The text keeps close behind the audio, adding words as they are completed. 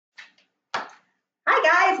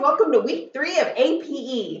welcome to week 3 of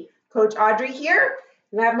APE. Coach Audrey here,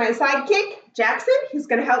 and I have my sidekick, Jackson, who's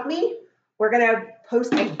going to help me. We're going to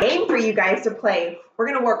post a game for you guys to play. We're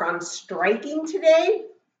going to work on striking today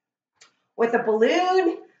with a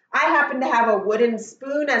balloon. I happen to have a wooden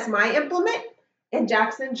spoon as my implement, and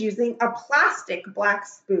Jackson's using a plastic black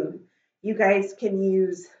spoon. You guys can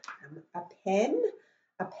use a pen,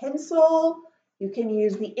 a pencil. You can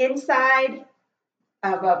use the inside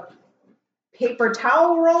of a paper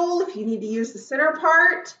towel roll if you need to use the center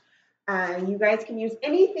part. You guys can use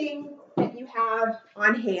anything that you have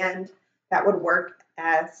on hand that would work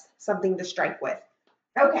as something to strike with.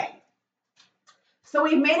 Okay, so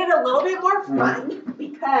we've made it a little bit more fun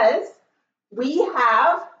because we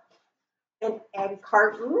have an egg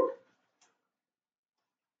carton.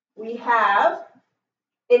 We have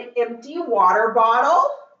an empty water bottle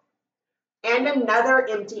and another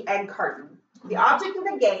empty egg carton. The object of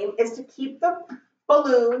the game is to keep the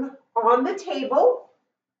balloon on the table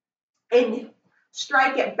and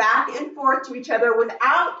strike it back and forth to each other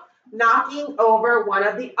without knocking over one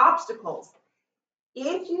of the obstacles.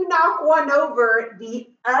 If you knock one over, the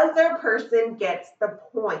other person gets the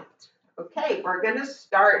point. Okay, we're going to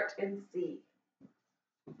start and see.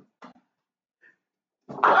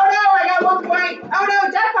 Oh no, I got 1 point. Oh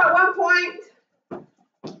no, Jack got 1 point.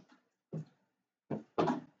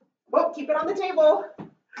 Oh, keep it on the table.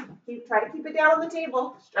 Try to keep it down on the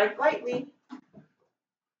table. Strike lightly.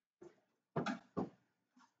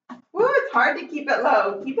 Woo, it's hard to keep it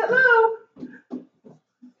low. Keep it low.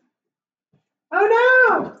 Oh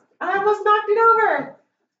no, I almost knocked it over.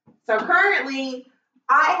 So currently,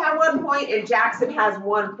 I have 1 point and Jackson has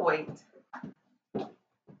 1 point. Oh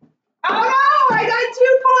no, I got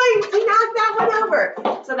 2 points. He knocked that one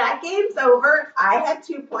over. So that game's over. I had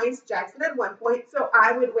 2 points. Jackson had 1 point, so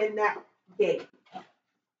I would win that game.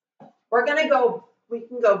 We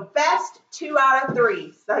can go best 2 out of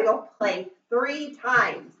 3. So you'll play 3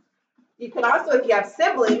 times. You can also, if you have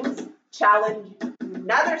siblings, challenge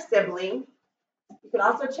another sibling. You can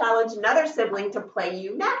also challenge another sibling to play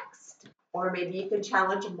you next. Or maybe you can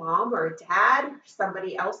challenge a mom or a dad or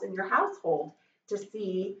somebody else in your household to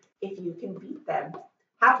see if you can beat them.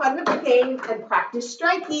 Have fun with the game and practice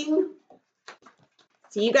striking.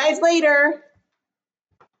 See you guys later.